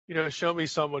Show me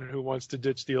someone who wants to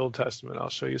ditch the Old Testament. I'll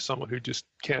show you someone who just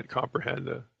can't comprehend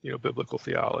biblical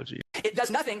theology. It does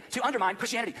nothing to undermine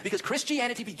Christianity, because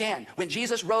Christianity began when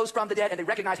Jesus rose from the dead and they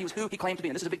recognized he was who he claimed to be.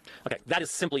 And this is a big... Okay, that is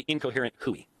simply incoherent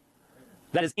hooey.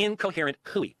 That is incoherent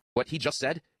hooey. What he just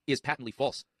said is patently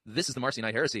false. This is the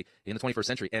Marcionite heresy in the 21st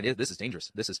century, and this is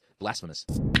dangerous. This is blasphemous.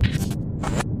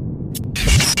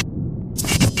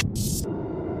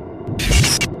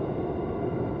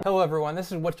 Hello everyone,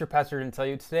 this is What Your Pastor Didn't Tell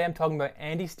You. Today I'm talking about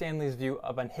Andy Stanley's view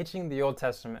of unhitching the Old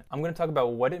Testament. I'm going to talk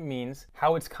about what it means,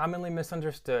 how it's commonly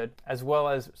misunderstood, as well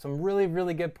as some really,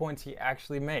 really good points he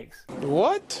actually makes.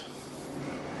 What?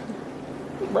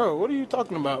 Bro, what are you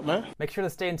talking about, man? Make sure to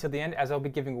stay until the end, as I'll be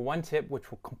giving one tip which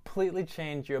will completely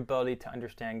change your ability to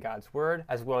understand God's Word,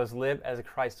 as well as live as a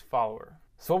Christ follower.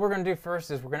 So what we're going to do first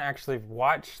is we're going to actually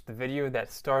watch the video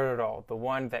that started it all, the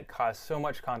one that caused so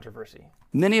much controversy.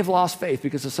 Many have lost faith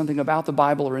because of something about the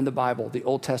Bible or in the Bible, the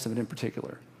Old Testament in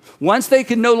particular. Once they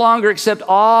could no longer accept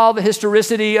all the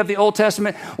historicity of the Old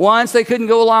Testament, once they couldn't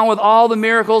go along with all the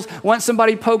miracles, once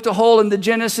somebody poked a hole in the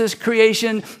Genesis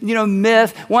creation,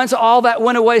 myth, once all that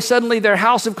went away, suddenly their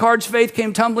house of cards faith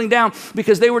came tumbling down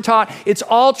because they were taught it's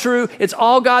all true, it's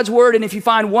all God's Word, and if you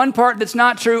find one part that's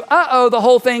not true, the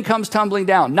whole thing comes tumbling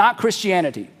down. Not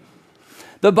Christianity.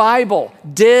 The Bible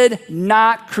did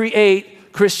not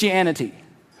create Christianity.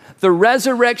 The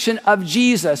resurrection of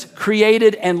Jesus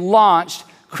created and launched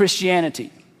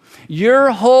Christianity.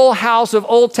 Your whole house of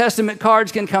Old Testament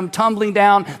cards can come tumbling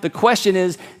down. The question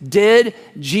is, did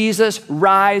Jesus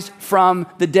rise from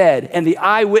the dead? And the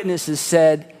eyewitnesses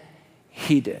said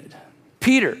he did.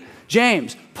 Peter,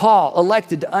 James, Paul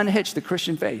elected to unhitch the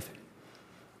Christian faith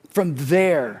from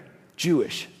their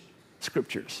Jewish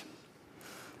scriptures.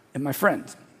 And my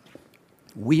friends,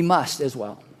 we must as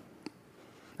well.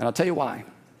 And I'll tell you why.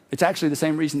 It's actually the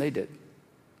same reason they did.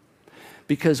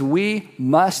 Because we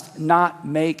must not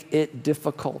make it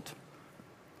difficult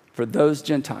for those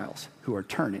Gentiles who are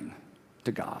turning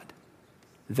to God.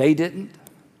 They didn't.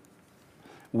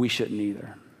 We shouldn't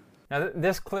either. Now,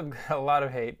 this clip got a lot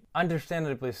of hate,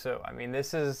 understandably so. I mean,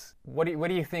 this is, what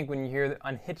do you think when you hear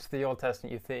unhitch the Old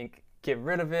Testament? You think, get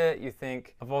rid of it. You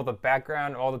think of all the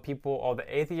background, all the people, all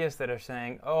the atheists that are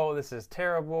saying, oh, this is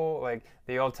terrible. Like,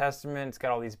 the Old Testament's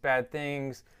got all these bad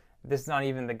things. This is not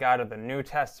even the God of the New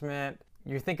Testament.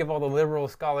 You think of all the liberal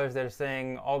scholars that are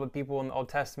saying all the people in the Old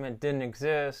Testament didn't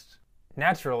exist.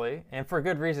 Naturally, and for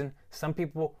good reason, some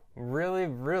people really,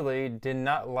 really did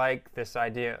not like this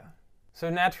idea.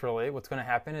 So naturally, what's going to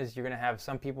happen is you're going to have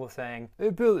some people saying, hey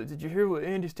Billy, did you hear what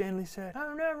Andy Stanley said? I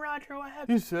don't know, Roger, what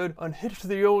happened? He said, unhitch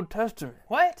the Old Testament.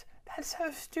 What? That's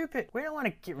so stupid. We don't want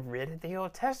to get rid of the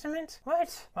Old Testament.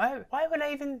 What? Why would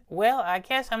I even... Well, I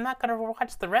guess I'm not going to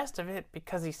watch the rest of it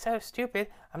because he's so stupid.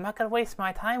 I'm not going to waste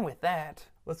my time with that.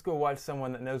 Let's go watch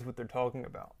someone that knows what they're talking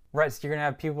about. Right, so you're going to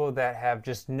have people that have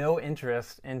just no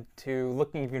interest into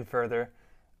looking even further.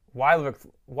 Why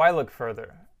look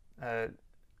further? It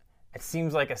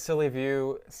seems like a silly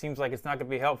view. It seems like it's not going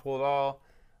to be helpful at all.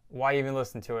 Why even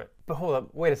listen to it? But hold up,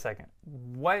 wait a second.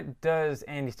 What does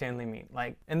Andy Stanley mean?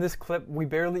 Like, in this clip, we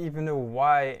barely even know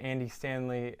why Andy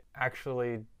Stanley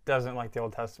actually doesn't like the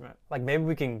Old Testament. Like, maybe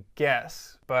we can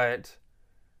guess, but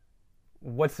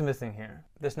what's missing here?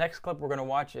 This next clip we're going to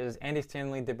watch is Andy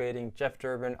Stanley debating Jeff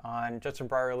Durbin on Justin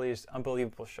Brierly's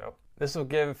Unbelievable show. This will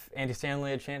give Andy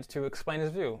Stanley a chance to explain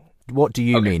his view. What do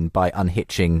you mean by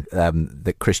unhitching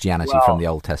the Christianity from the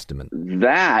Old Testament?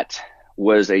 That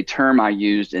was a term I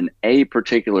used in a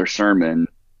particular sermon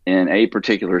in a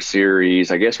particular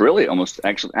series, I guess really almost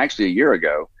actually a year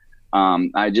ago. I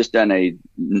had just done a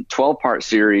 12-part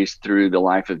series through the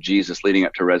life of Jesus leading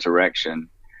up to resurrection.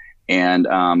 And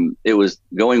it was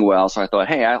going well. So I thought,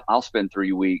 hey, I'll spend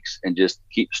 3 weeks and just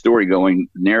keep the story going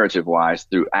narrative-wise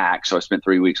through Acts. So I spent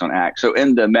 3 weeks on Acts. So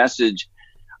in the message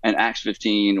in Acts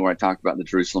 15, where I talked about the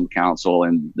Jerusalem Council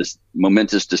and this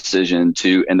momentous decision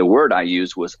and the word I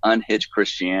used was unhitch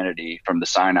Christianity from the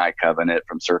Sinai covenant,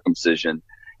 from circumcision.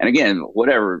 And again,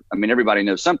 everybody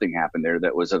knows something happened there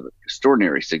that was of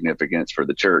extraordinary significance for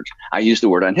the church. I used the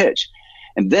word unhitch.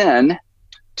 And then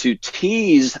to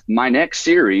tease my next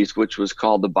series, which was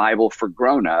called The Bible for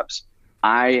Grown-Ups,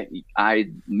 I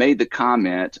made the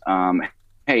comment,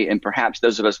 hey, and perhaps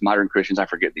those of us modern Christians, I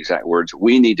forget the exact words,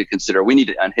 we need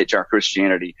to unhitch our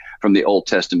Christianity from the Old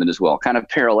Testament as well, kind of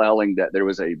paralleling that there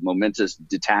was a momentous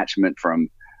detachment from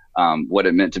what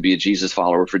it meant to be a Jesus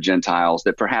follower for Gentiles,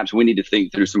 that perhaps we need to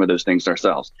think through some of those things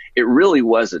ourselves. It really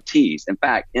was a tease. In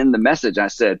fact, in the message I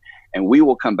said, and we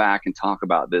will come back and talk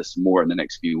about this more in the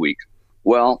next few weeks.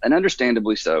 Well, and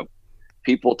understandably so,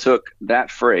 people took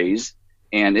that phrase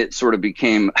and it sort of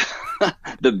became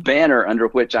the banner under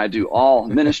which I do all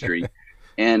ministry.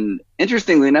 And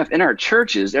interestingly enough, in our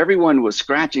churches, everyone was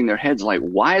scratching their heads like,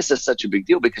 why is this such a big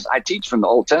deal? Because I teach from the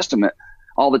Old Testament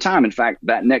all the time. In fact,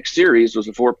 that next series was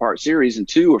a 4-part series, and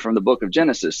 2 were from the book of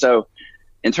Genesis. So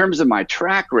in terms of my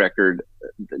track record,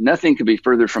 nothing could be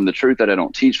further from the truth that I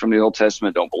don't teach from the Old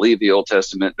Testament, don't believe the Old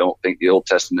Testament, don't think the Old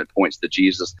Testament points to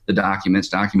Jesus. The documents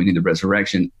documenting the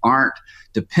resurrection aren't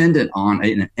dependent on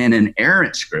an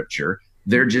inerrant scripture.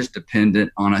 They're just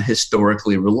dependent on a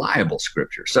historically reliable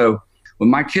scripture. So when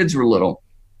my kids were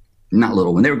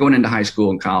when they were going into high school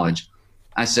and college,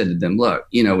 I said to them, look,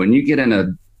 when you get in a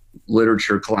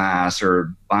literature class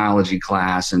or biology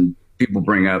class and people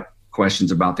bring up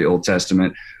questions about the Old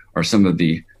Testament or some of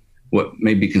the what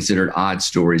may be considered odd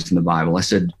stories in the Bible, I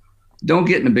said, don't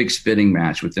get in a big spitting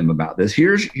match with them about this.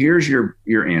 Here's your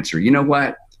answer. You know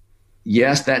what?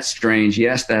 Yes, that's strange.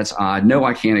 Yes, that's odd. No,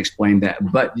 I can't explain that.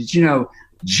 But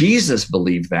Jesus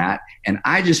believed that, and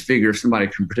I just figure if somebody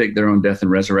can predict their own death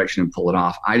and resurrection and pull it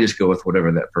off, I just go with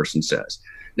whatever that person says.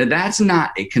 Now, that's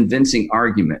not a convincing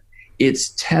argument. It's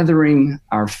tethering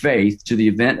our faith to the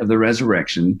event of the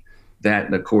resurrection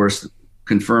that, of course,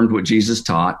 confirmed what Jesus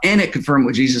taught, and it confirmed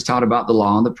what Jesus taught about the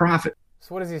law and the prophet.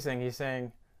 So what is he saying? He's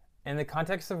saying, in the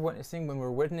context of witnessing, when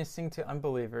we're witnessing to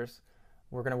unbelievers,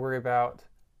 we're going to worry about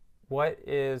what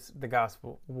is the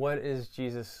gospel? What is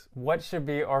Jesus? What should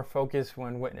be our focus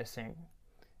when witnessing?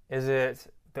 Is it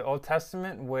the Old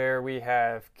Testament where we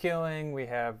have killing, we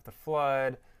have the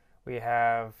flood, we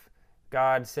have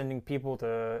God sending people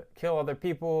to kill other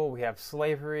people, we have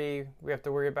slavery we have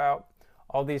to worry about?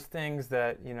 All these things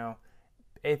that,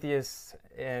 atheists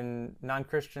and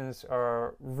non-Christians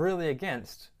are really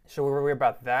against. Should we worry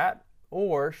about that?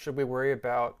 Or should we worry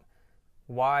about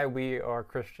why we are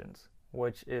Christians,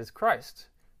 which is Christ?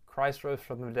 Christ rose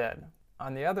from the dead.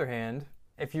 On the other hand,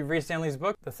 if you read Stanley's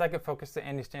book, the second focus that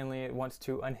Andy Stanley wants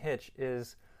to unhitch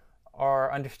is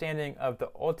our understanding of the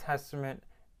Old Testament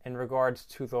in regards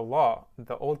to the law,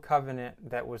 the Old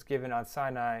Covenant that was given on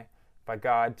Sinai by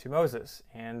God to Moses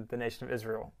and the nation of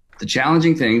Israel. The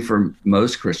challenging thing for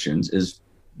most Christians is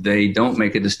they don't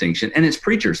make a distinction, and it's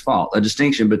preachers' fault, a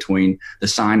distinction between the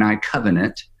Sinai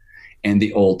covenant and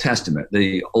the Old Testament.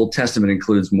 The Old Testament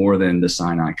includes more than the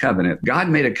Sinai covenant. God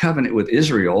made a covenant with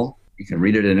Israel. You can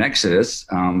read it in Exodus,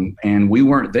 and we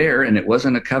weren't there, and it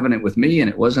wasn't a covenant with me, and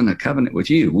it wasn't a covenant with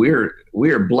you.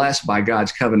 We're blessed by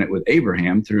God's covenant with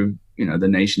Abraham through the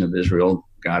nation of Israel.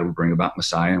 God would bring about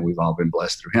Messiah, and we've all been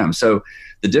blessed through him. So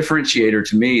the differentiator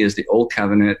to me is the Old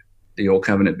Covenant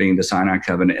being the Sinai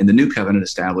covenant, and the New Covenant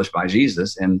established by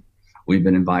Jesus. And we've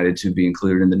been invited to be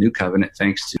included in the New Covenant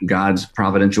thanks to God's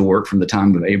providential work from the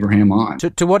time of Abraham on.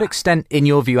 To what extent, in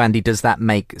your view, Andy, does that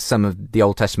make some of the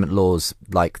Old Testament laws,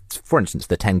 like, for instance,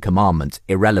 the Ten Commandments,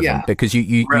 irrelevant? Yeah. Because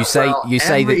you say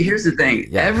that... Here's the thing.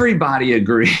 Yeah. Everybody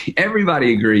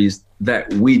agrees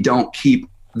that we don't keep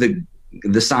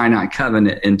the Sinai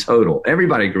covenant in total.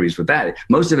 Everybody agrees with that.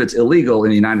 Most of it's illegal in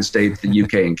the United States, the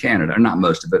UK, and Canada. Not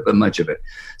most of it, but much of it.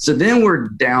 So then we're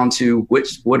down to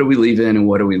what do we leave in and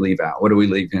what do we leave out? What do we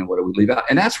leave in? What do we leave out?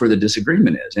 And that's where the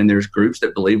disagreement is. And there's groups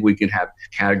that believe we can have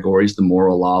categories: the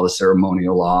moral law, the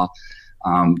ceremonial law,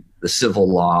 the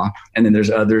civil law. And then there's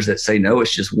others that say, no,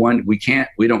 it's just one.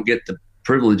 We don't get the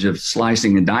privilege of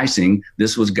slicing and dicing.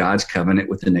 This was God's covenant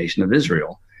with the nation of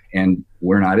Israel. And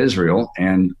we're not Israel,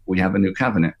 and we have a new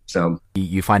covenant. So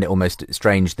you find it almost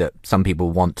strange that some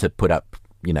people want to put up,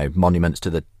 monuments to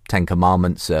the Ten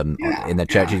Commandments in their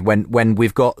churches when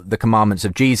we've got the commandments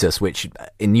of Jesus, which,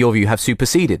 in your view, have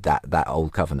superseded that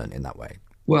old covenant in that way.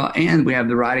 Well, and we have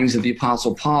the writings of the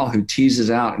Apostle Paul, who teases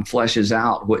out and fleshes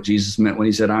out what Jesus meant when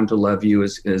he said, "I'm to love you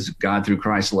as God through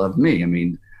Christ loved me." I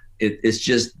mean, it's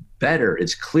just better.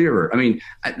 It's clearer. I mean,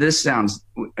 this sounds,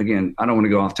 again, I don't want to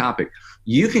go off topic.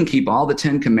 You can keep all the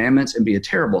 10 commandments and be a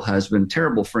terrible husband,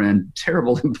 terrible friend,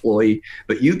 terrible employee,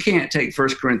 but you can't take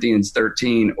 1 Corinthians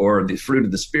 13 or the fruit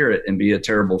of the Spirit and be a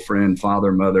terrible friend,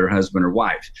 father, mother, husband, or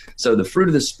wife. So the fruit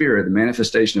of the Spirit, the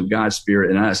manifestation of God's Spirit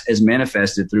in us, is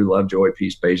manifested through love, joy,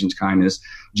 peace, patience, kindness,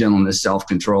 gentleness,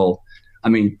 self-control. I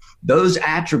mean, those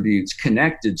attributes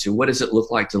connected to what does it look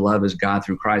like to love as God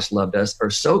through Christ loved us are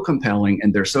so compelling,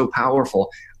 and they're so powerful.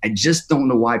 I just don't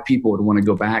know why people would want to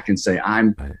go back and say,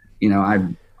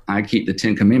 I keep the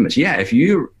 10 commandments. Yeah, if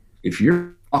you're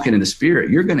walking in the Spirit,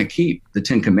 you're going to keep the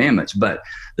 10 commandments. But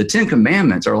the 10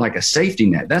 commandments are like a safety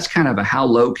net. That's kind of a how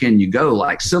low can you go,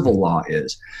 like civil law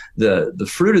is. The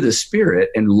fruit of the Spirit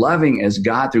and loving as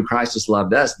God through Christ has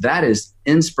loved us, that is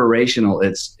inspirational.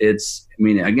 It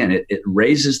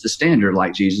raises the standard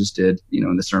like Jesus did,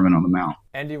 in the Sermon on the Mount.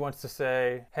 Andy wants to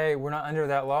say, hey, we're not under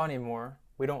that law anymore.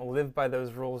 We don't live by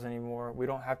those rules anymore. We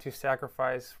don't have to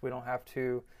sacrifice. We don't have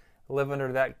to live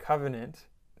under that covenant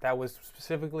that was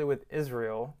specifically with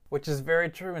Israel, which is very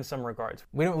true in some regards.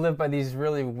 We don't live by these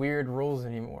really weird rules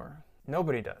anymore.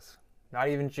 Nobody does. Not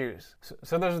even Jews.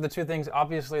 So those are the two things.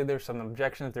 Obviously, there's some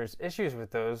objections. There's issues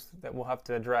with those that we'll have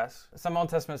to address. Some Old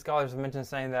Testament scholars have mentioned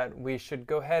saying that we should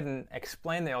go ahead and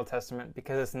explain the Old Testament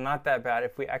because it's not that bad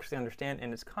if we actually understand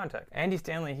in its context. Andy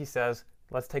Stanley, he says,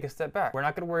 let's take a step back. We're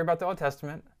not going to worry about the Old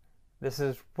Testament. This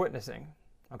is witnessing,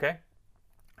 okay?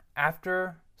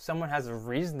 After someone has a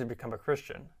reason to become a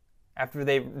Christian, after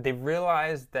they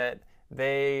realize that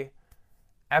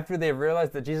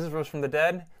Jesus rose from the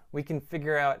dead, we can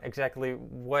figure out exactly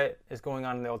what is going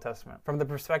on in the Old Testament. From the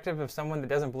perspective of someone that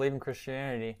doesn't believe in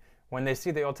Christianity, when they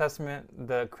see the Old Testament,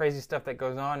 the crazy stuff that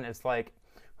goes on, it's like,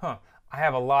 I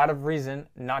have a lot of reason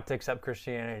not to accept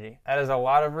Christianity. That is a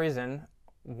lot of reason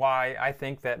why I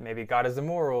think that maybe God is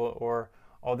immoral, or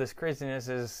all this craziness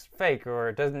is fake, or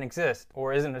it doesn't exist,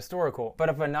 or isn't historical. But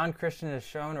if a non-Christian is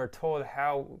shown or told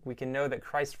how we can know that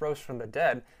Christ rose from the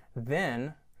dead,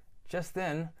 then, just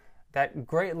then, that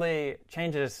greatly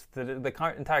changes the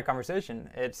entire conversation.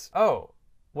 It's, oh,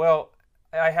 well,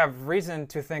 I have reason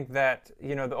to think that,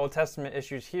 the Old Testament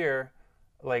issues here,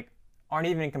 aren't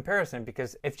even in comparison,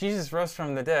 because if Jesus rose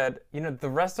from the dead, the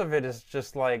rest of it is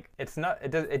just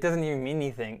it doesn't even mean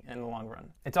anything in the long run.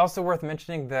 It's also worth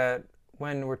mentioning that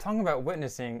when we're talking about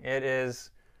witnessing, it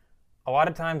is, a lot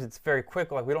of times it's very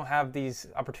quick. We don't have these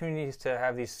opportunities to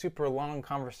have these super long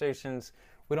conversations.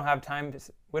 We don't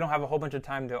have a whole bunch of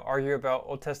time to argue about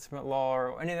Old Testament law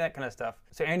or any of that kind of stuff.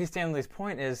 So Andy Stanley's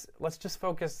point is, let's just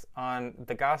focus on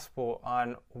the gospel,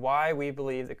 on why we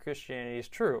believe that Christianity is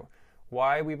true,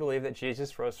 why we believe that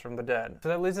Jesus rose from the dead. So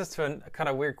that leads us to a kind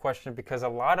of weird question, because a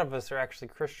lot of us are actually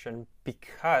Christian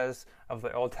because of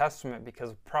the Old Testament,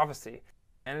 because of prophecy.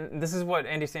 And this is what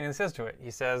Andy Stanley says to it.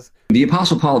 He says, The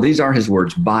Apostle Paul, these are his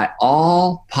words, by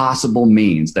all possible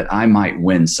means that I might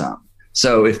win some.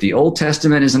 So if the Old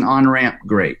Testament is an on-ramp,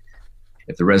 great.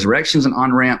 If the resurrection is an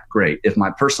on-ramp, great. If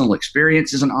my personal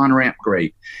experience is an on-ramp,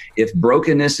 great. If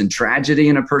brokenness and tragedy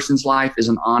in a person's life is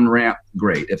an on-ramp,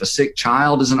 great. If a sick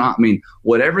child is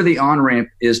whatever the on-ramp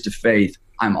is to faith,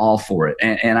 I'm all for it.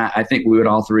 And I think we would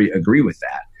all three agree with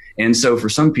that. And so for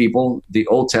some people, the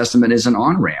Old Testament is an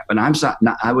on-ramp. And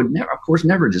I would never, of course,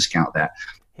 never discount that.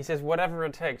 He says, whatever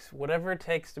it takes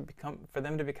for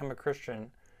them to become a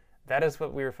Christian, that is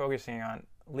what we were focusing on.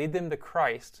 Lead them to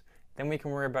Christ, then we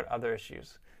can worry about other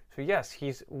issues. So yes,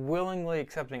 he's willingly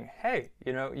accepting, hey,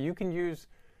 you can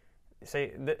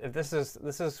if this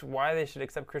is why they should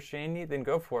accept Christianity, then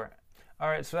go for it. All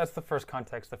right, so that's the first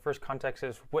context. The first context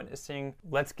is witnessing,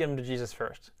 let's get them to Jesus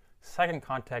first. Second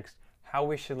context, how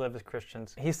we should live as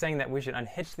Christians. He's saying that we should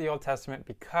unhitch the Old Testament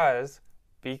because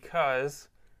we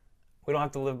don't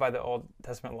have to live by the Old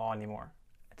Testament law anymore.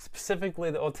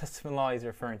 Specifically the Old Testament law he's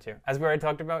referring to. As we already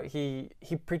talked about, he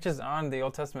preaches on the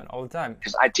Old Testament all the time.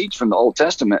 Because I teach from the Old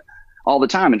Testament all the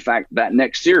time. In fact, that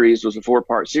next series was a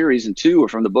 4-part series, and 2 are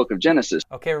from the book of Genesis.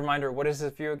 Okay, reminder, what is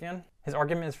his view again? His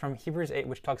argument is from Hebrews 8,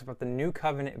 which talks about the new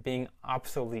covenant being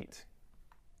obsolete.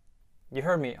 You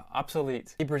heard me,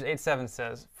 obsolete. Hebrews 8:7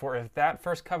 says, for if that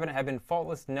first covenant had been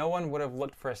faultless, no one would have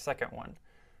looked for a second one.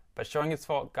 But showing its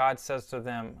fault, God says to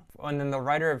them. And then the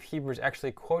writer of Hebrews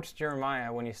actually quotes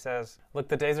Jeremiah when he says, look,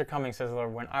 the days are coming, says the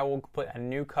Lord, when I will put a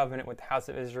new covenant with the house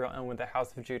of Israel and with the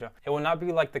house of Judah. It will not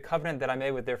be like the covenant that I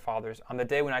made with their fathers on the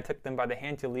day when I took them by the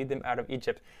hand to lead them out of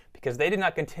Egypt, because they did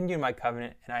not continue my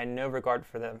covenant, and I had no regard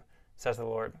for them, says the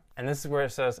Lord. And this is where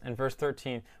it says in verse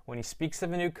 13, when he speaks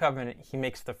of a new covenant, he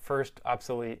makes the first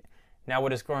obsolete. Now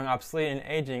what is growing obsolete and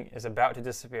aging is about to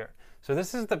disappear. So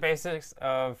this is the basics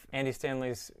of Andy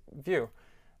Stanley's view.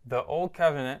 The Old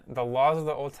Covenant, the laws of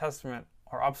the Old Testament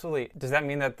are obsolete. Does that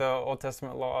mean that the Old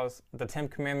Testament laws, the 10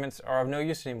 Commandments, are of no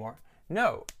use anymore?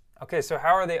 No. Okay, so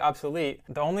how are they obsolete?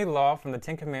 The only law from the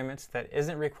 10 Commandments that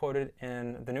isn't recorded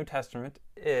in the New Testament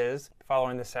is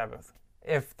following the Sabbath.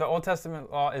 If the Old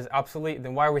Testament law is obsolete,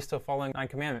 then why are we still following 9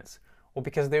 Commandments? Well,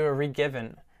 because they were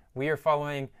re-given. We are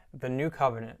following the New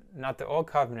Covenant, not the Old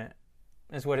Covenant,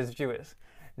 is what his view is.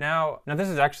 Now this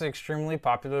is actually extremely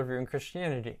popular view in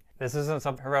Christianity. This isn't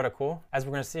something heretical. As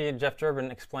we're going to see, Jeff Durbin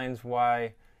explains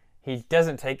why he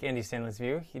doesn't take Andy Stanley's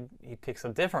view. He takes a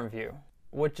different view,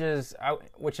 which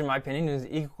in my opinion is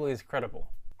equally as credible.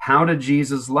 How did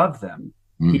Jesus love them?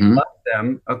 He loved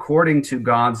them according to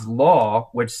God's law,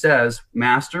 which says,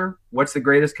 Master, what's the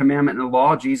greatest commandment in the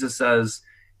law? Jesus says,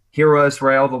 Hear, O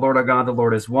Israel, the Lord our God, the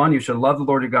Lord is one. You shall love the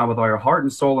Lord your God with all your heart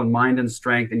and soul and mind and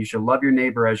strength, and you shall love your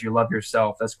neighbor as you love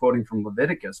yourself. That's quoting from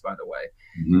Leviticus, by the way.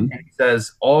 And he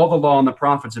says, all the law and the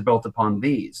prophets are built upon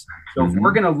these. So if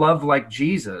we're going to love like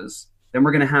Jesus, then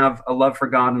we're going to have a love for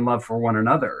God and love for one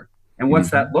another. And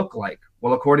what's that look like?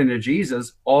 Well, according to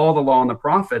Jesus, all the law and the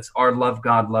prophets are love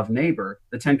God, love neighbor.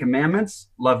 The 10 Commandments,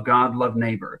 love God, love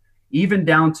neighbor. Even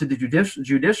down to the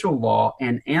judicial law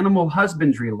and animal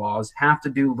husbandry laws have to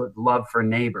do with love for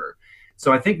neighbor.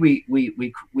 So I think we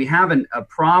have a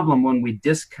problem when we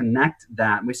disconnect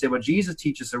that. And we say, well, Jesus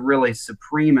teaches a really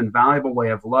supreme and valuable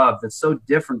way of love that's so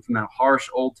different from that harsh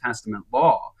Old Testament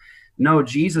law. No,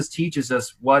 Jesus teaches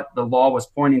us what the law was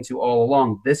pointing to all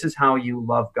along. This is how you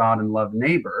love God and love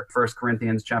neighbor. 1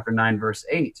 Corinthians chapter 9, verse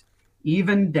 8.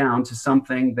 Even down to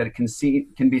something that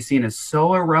can be seen as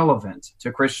so irrelevant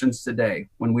to Christians today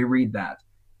when we read that.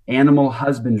 Animal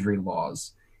husbandry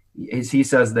laws. He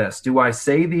says this, do I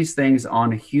say these things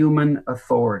on human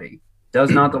authority? Does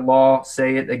not the law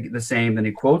say it the same? Then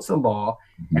he quotes the law,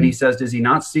 and he says, does he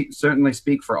not certainly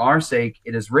speak for our sake?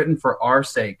 It is written for our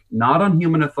sake, not on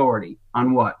human authority.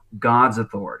 On what? God's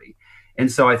authority.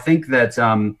 And so I think that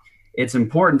it's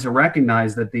important to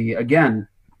recognize that again,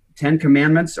 10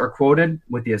 Commandments are quoted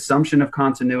with the assumption of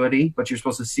continuity, but you're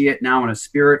supposed to see it now in a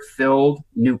spirit-filled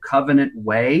new covenant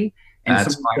way. And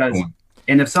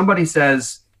if somebody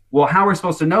says, well, how are we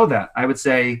supposed to know that? I would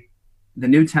say the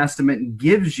New Testament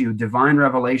gives you divine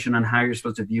revelation on how you're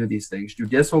supposed to view these things.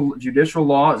 Judicial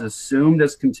law is assumed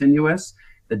as continuous,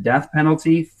 the death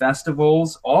penalty,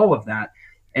 festivals, all of that.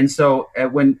 And so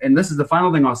and this is the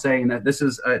final thing I'll say, and that this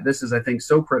is I think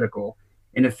so critical.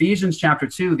 In Ephesians chapter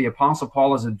 2, the Apostle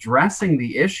Paul is addressing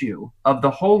the issue of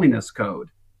the holiness code.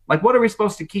 Like, what are we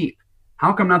supposed to keep?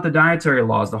 How come not the dietary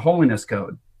laws, the holiness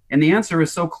code? And the answer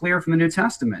is so clear from the New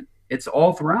Testament. It's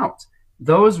all throughout.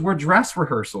 Those were dress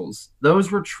rehearsals.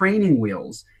 Those were training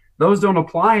wheels. Those don't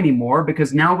apply anymore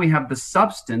because now we have the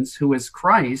substance who is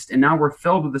Christ, and now we're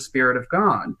filled with the Spirit of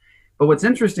God. But what's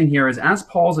interesting here is as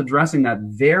Paul's addressing that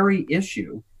very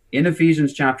issue in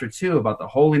Ephesians chapter 2 about the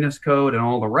holiness code and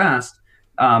all the rest,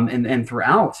 and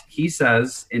throughout, he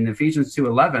says in Ephesians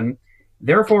 2:11,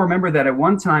 therefore remember that at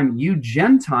one time you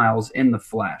Gentiles in the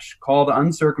flesh, called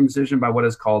uncircumcision by what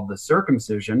is called the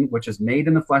circumcision, which is made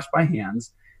in the flesh by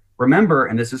hands. Remember,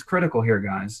 and this is critical here,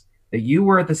 guys, that you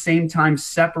were at the same time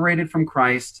separated from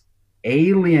Christ,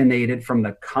 alienated from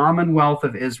the commonwealth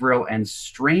of Israel, and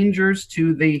strangers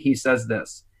to the, he says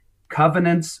this,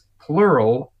 covenants,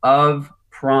 plural, of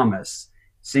promise,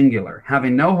 singular,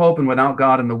 having no hope and without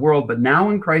God in the world, but now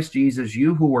in Christ Jesus,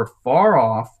 you who were far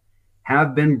off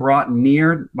have been brought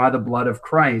near by the blood of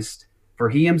Christ. For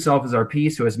he himself is our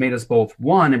peace, who has made us both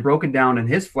one and broken down in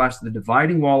his flesh the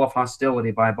dividing wall of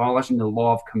hostility by abolishing the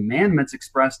law of commandments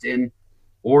expressed in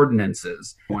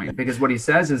ordinances. Because what he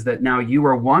says is that now you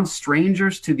were once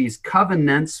strangers to these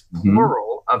covenants,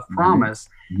 plural, of promise.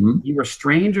 You were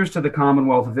strangers to the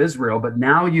commonwealth of Israel, but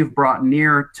now you've brought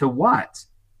near to what?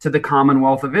 To the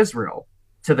commonwealth of Israel,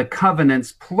 to the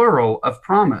covenants, plural, of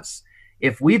promise.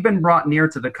 If we've been brought near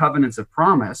to the covenants of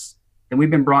promise, then we've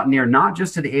been brought near not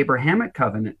just to the Abrahamic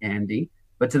covenant, Andy,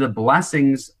 but to the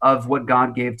blessings of what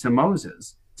God gave to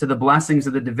Moses, to the blessings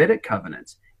of the Davidic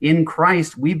covenant. In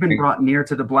Christ, we've been brought near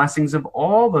to the blessings of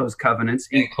all those covenants,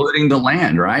 including the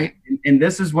land, right? And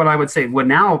this is what I would say. Well,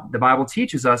 now the Bible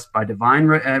teaches us by divine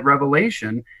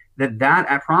revelation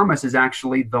that promise is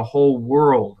actually the whole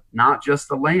world, not just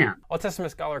the land. Old Testament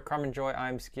scholar Carmen Joy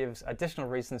Imes gives additional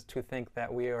reasons to think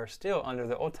that we are still under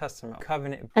the Old Testament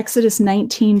covenant. Exodus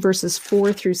 19, verses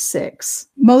 4 through 6.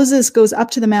 Moses goes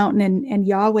up to the mountain and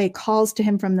Yahweh calls to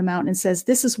him from the mountain and says,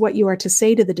 this is what you are to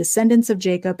say to the descendants of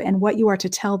Jacob and what you are to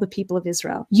tell the people of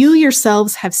Israel. You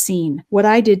yourselves have seen what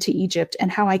I did to Egypt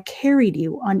and how I carried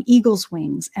you on eagle's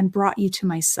wings and brought you to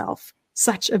myself.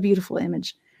 Such a beautiful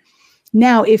image.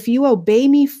 Now, if you obey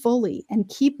me fully and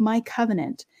keep my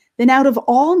covenant, then out of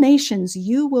all nations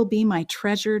you will be my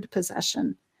treasured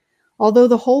possession. Although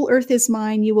the whole earth is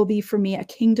mine, you will be for me a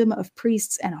kingdom of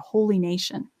priests and a holy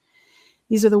nation.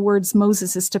 These are the words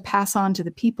Moses is to pass on to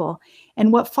the people.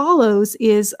 And what follows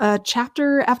is a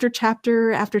chapter after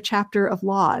chapter after chapter of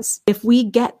laws. If we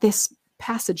get this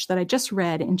passage that I just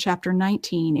read in chapter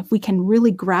 19, if we can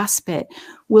really grasp it,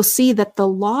 we'll see that the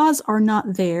laws are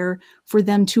not there for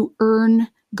them to earn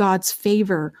God's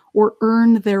favor or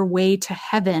earn their way to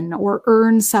heaven or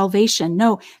earn salvation.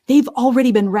 No, they've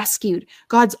already been rescued.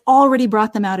 God's already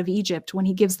brought them out of Egypt when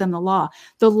he gives them the law.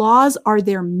 The laws are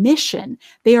their mission.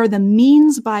 They are the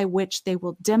means by which they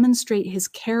will demonstrate his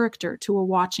character to a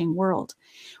watching world.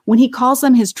 When he calls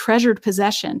them his treasured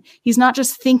possession, he's not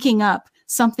just thinking up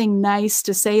something nice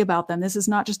to say about them. This is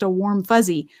not just a warm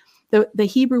fuzzy. The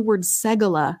Hebrew word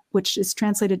segala, which is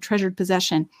translated treasured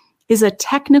possession, is a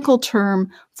technical term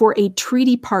for a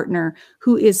treaty partner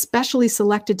who is specially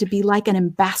selected to be like an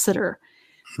ambassador.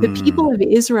 The people of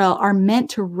Israel are meant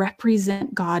to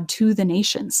represent God to the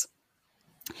nations.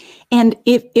 And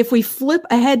if we flip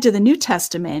ahead to the New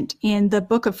Testament, in the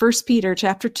book of 1 Peter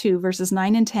chapter 2, verses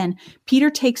 9 and 10, Peter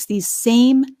takes these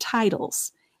same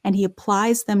titles and he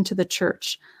applies them to the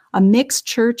church, a mixed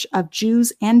church of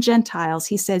Jews and Gentiles.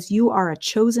 He says, you are a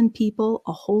chosen people,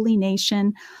 a holy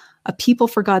nation, a people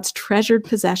for God's treasured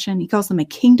possession. He calls them a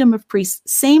kingdom of priests,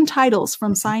 same titles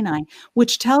from Sinai,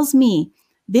 which tells me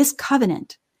this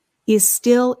covenant is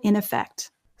still in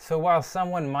effect. So while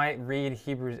someone might read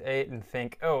Hebrews 8 and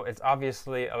think, oh, it's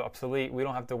obviously obsolete, we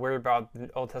don't have to worry about the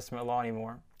Old Testament law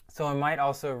anymore. So I might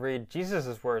also read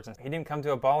Jesus' words. He didn't come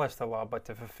to abolish the law, but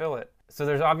to fulfill it. So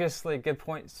there's obviously good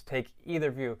points to take either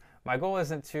view. My goal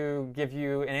isn't to give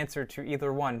you an answer to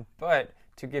either one, but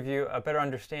to give you a better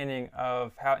understanding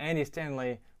of how Andy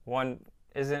Stanley, one,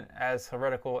 isn't as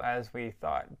heretical as we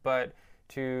thought, but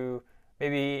to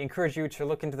maybe encourage you to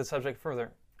look into the subject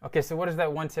further. Okay, so what is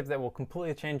that one tip that will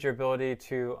completely change your ability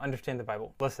to understand the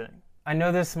Bible? Listening. I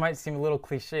know this might seem a little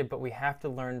cliche, but we have to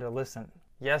learn to listen.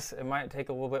 Yes, it might take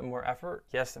a little bit more effort.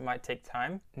 Yes, it might take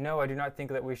time. No, I do not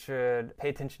think that we should pay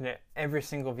attention to every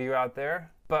single view out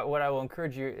there. But what I will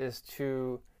encourage you is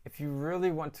to, if you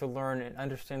really want to learn and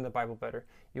understand the Bible better,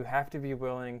 you have to be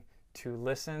willing to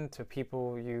listen to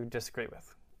people you disagree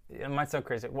with. It might sound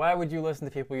crazy. Why would you listen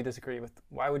to people you disagree with?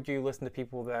 Why would you listen to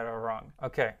people that are wrong?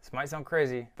 Okay, this might sound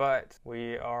crazy, but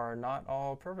we are not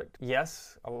all perfect.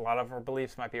 Yes, a lot of our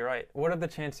beliefs might be right. What are the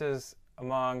chances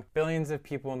among billions of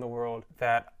people in the world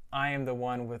that I am the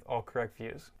one with all correct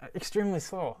views? Extremely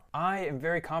slow. I am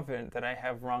very confident that I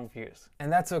have wrong views,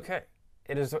 and that's okay.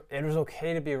 It is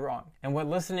okay to be wrong. And what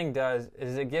listening does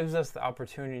is it gives us the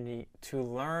opportunity to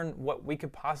learn what we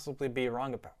could possibly be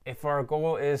wrong about. If our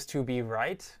goal is to be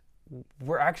right,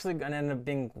 we're actually going to end up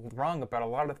being wrong about a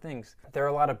lot of things. There are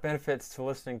a lot of benefits to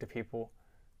listening to people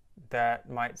that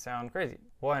might sound crazy.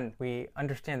 One, we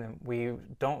understand them. We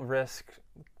don't risk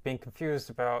being confused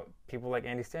about people like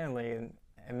Andy Stanley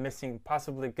and missing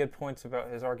possibly good points about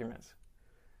his arguments.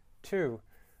 Two,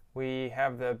 we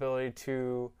have the ability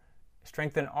to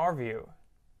strengthen our view.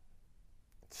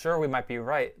 Sure, we might be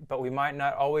right, but we might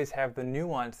not always have the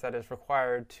nuance that is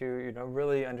required to,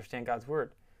 really understand God's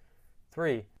word.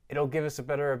 Three, it'll give us a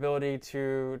better ability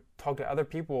to talk to other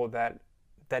people that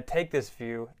take this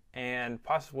view and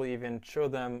possibly even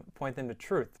point them to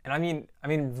truth. And I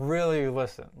mean really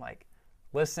listen. Like,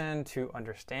 listen to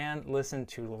understand, listen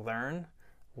to learn,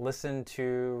 listen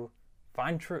to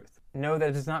find truth. No,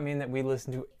 that does not mean that we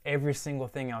listen to every single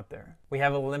thing out there. We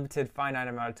have a limited, finite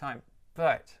amount of time.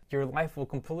 But your life will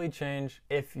completely change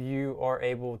if you are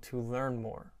able to learn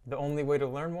more. The only way to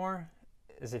learn more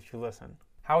is if you listen.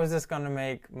 How is this going to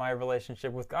make my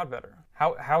relationship with God better?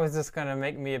 How is this going to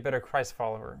make me a better Christ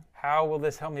follower? How will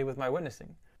this help me with my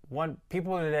witnessing?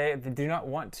 People today, they do not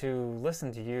want to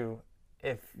listen to you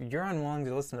if you're unwilling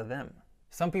to listen to them.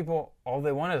 Some people, all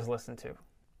they want is listen to.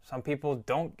 Some people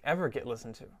don't ever get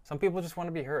listened to. Some people just want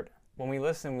to be heard. When we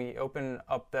listen, we open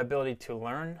up the ability to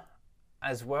learn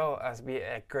as well as be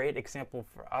a great example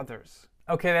for others.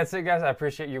 Okay, that's it, guys. I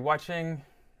appreciate you watching.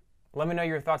 Let me know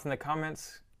your thoughts in the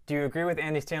comments. Do you agree with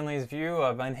Andy Stanley's view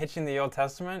of unhitching the Old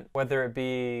Testament, whether it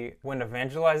be when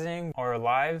evangelizing our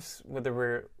lives, whether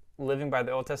we're living by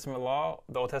the Old Testament law,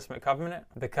 the Old Testament covenant,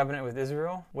 the covenant with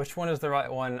Israel? Which one is the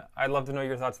right one? I'd love to know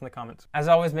your thoughts in the comments. As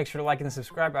always, make sure to like and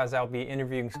subscribe, as I'll be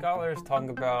interviewing scholars,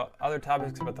 talking about other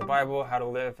topics about the Bible, how to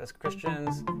live as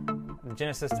Christians, the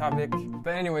Genesis topic.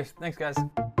 But anyways, thanks guys.